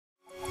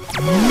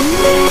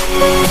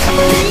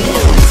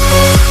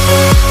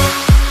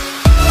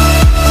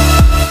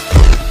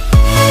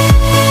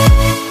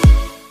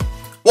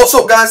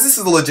What's up guys, this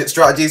is the Legit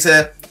Strategies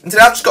here, and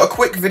today I've just got a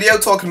quick video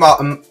talking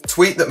about a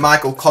tweet that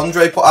Michael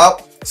Condrey put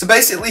out. So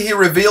basically he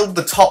revealed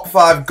the top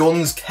 5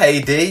 guns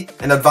KD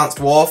in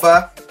Advanced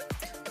Warfare.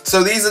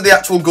 So these are the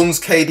actual guns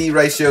KD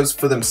ratios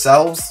for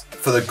themselves,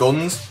 for the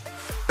guns.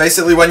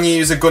 Basically when you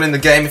use a gun in the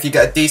game, if you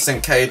get a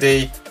decent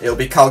KD, it'll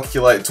be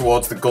calculated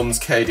towards the gun's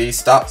KD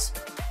stats.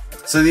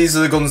 So these are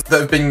the guns that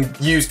have been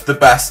used the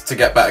best to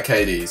get better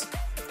KDs.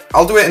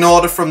 I'll do it in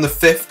order from the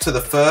 5th to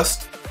the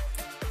 1st.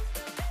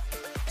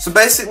 So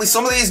basically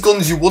some of these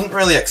guns you wouldn't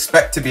really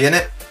expect to be in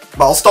it,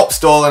 but I'll stop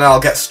stalling and I'll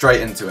get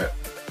straight into it.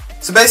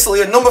 So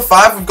basically at number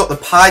 5 we've got the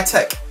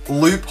Pytaek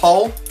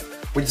Loophole,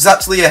 which is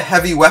actually a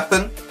heavy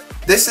weapon.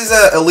 This is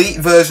an elite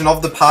version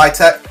of the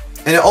Pytaek,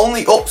 and it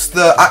only ups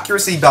the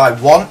accuracy by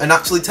 1 and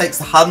actually takes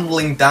the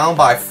handling down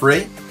by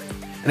 3,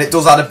 and it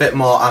does add a bit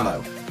more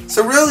ammo.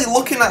 So really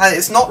looking at it,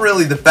 it's not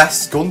really the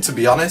best gun to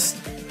be honest,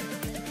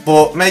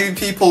 but maybe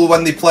people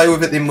when they play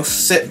with it they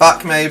must sit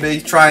back maybe,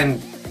 try and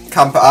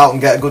camp it out and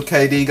get a good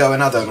KD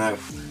going, I don't know.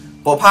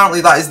 But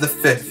apparently that is the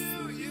 5th.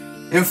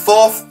 In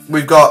 4th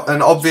we've got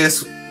an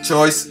obvious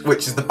choice,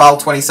 which is the BAL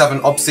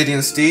 27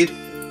 O.Steed.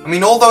 I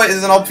mean, although it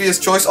is an obvious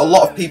choice, a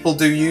lot of people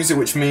do use it,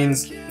 which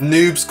means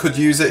noobs could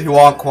use it who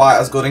aren't quite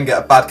as good and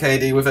get a bad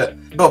KD with it.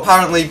 But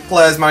apparently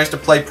players managed to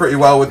play pretty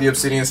well with the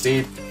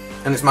O.Steed,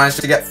 and it's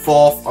managed to get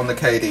 4th on the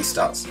KD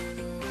stats.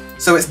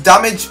 So its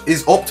damage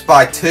is upped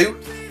by 2,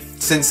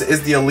 since it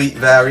is the elite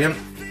variant,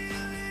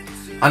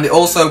 and it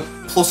also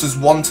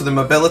pluses 1 to the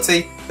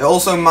mobility. It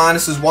also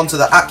minuses 1 to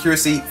the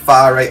accuracy,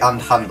 fire rate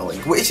and handling,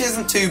 which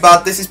isn't too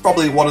bad. This is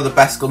probably one of the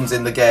best guns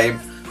in the game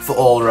for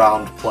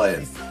all-round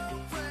playing.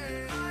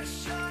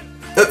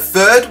 At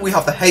 3rd we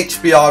have the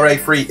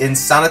HBRA3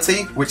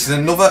 Insanity, which is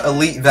another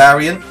elite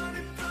variant.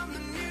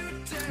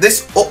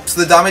 This ups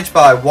the damage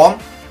by 1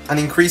 and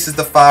increases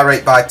the fire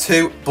rate by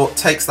 2, but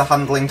takes the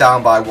handling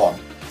down by 1.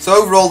 So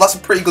overall that's a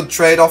pretty good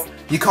trade-off.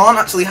 You can't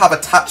actually have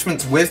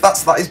attachments with that,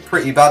 so that is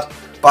pretty bad.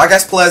 But I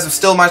guess players have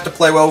still managed to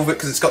play well with it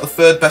because it's got the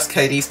 3rd best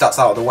KD stats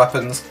out of the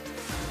weapons.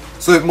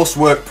 So it must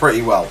work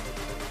pretty well.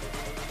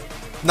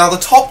 Now the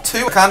top 2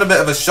 are kind of a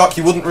bit of a shock.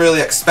 You wouldn't really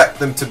expect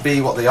them to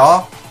be what they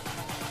are.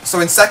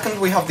 So in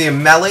 2nd we have the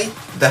Ameli,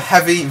 the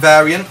heavy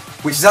variant,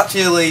 which is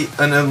actually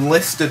an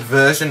enlisted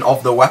version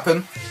of the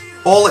weapon.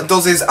 All it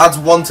does is adds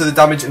 1 to the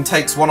damage and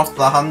takes 1 off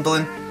the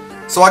handling.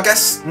 So I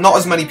guess not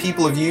as many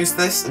people have used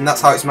this, and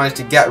that's how it's managed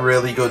to get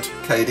really good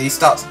KD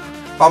stats.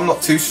 But I'm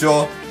not too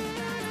sure.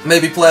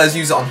 Maybe players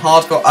use it on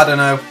hardcore, I don't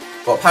know.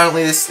 But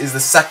apparently this is the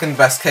 2nd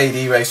best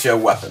KD ratio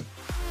weapon.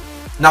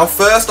 Now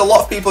first, a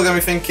lot of people are going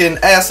to be thinking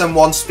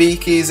ASM1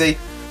 Speakeasy,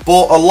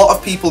 but a lot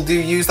of people do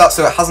use that,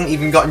 so it hasn't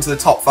even got into the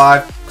top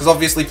 5, because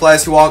obviously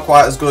players who aren't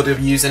quite as good are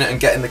using it and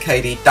getting the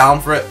KD down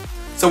for it.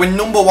 So in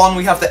number 1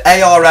 we have the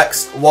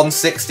ARX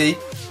 160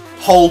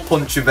 Hole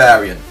Puncher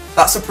variant.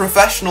 That's a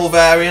professional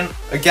variant,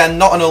 again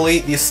not an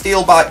elite. The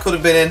Steel Bite could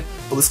have been in,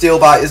 but the Steel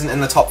Bite isn't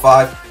in the top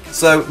 5.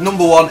 So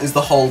number 1 is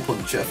the Hole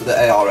Puncher for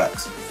the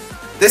ARX.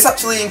 This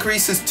actually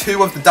increases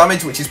 2 of the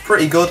damage, which is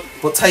pretty good,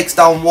 but takes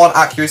down 1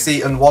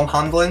 accuracy and 1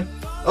 handling.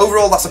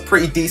 Overall that's a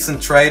pretty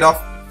decent trade-off.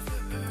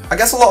 I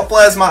guess a lot of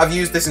players might have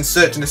used this in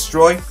Search and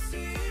Destroy.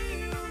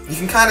 You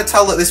can kind of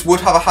tell that this would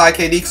have a high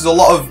KD because a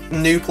lot of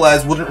new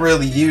players wouldn't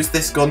really use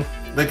this gun.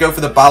 They go for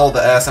the BAL or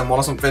the ASM1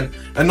 or something,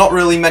 and not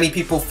really many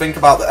people think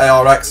about the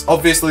ARX.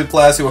 Obviously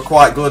players who are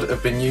quite good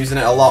have been using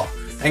it a lot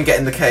and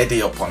getting the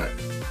KD up on it.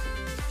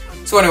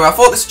 So anyway, I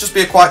thought this would just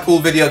be a quite cool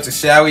video to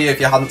share with you if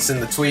you hadn't seen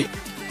the tweet.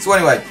 So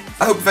anyway,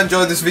 I hope you've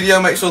enjoyed this video.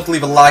 Make sure to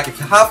leave a like if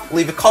you have.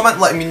 Leave a comment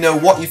letting me know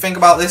what you think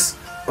about this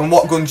and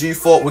what guns you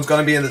thought was going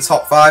to be in the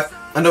top 5.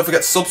 And don't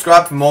forget to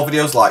subscribe for more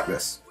videos like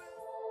this.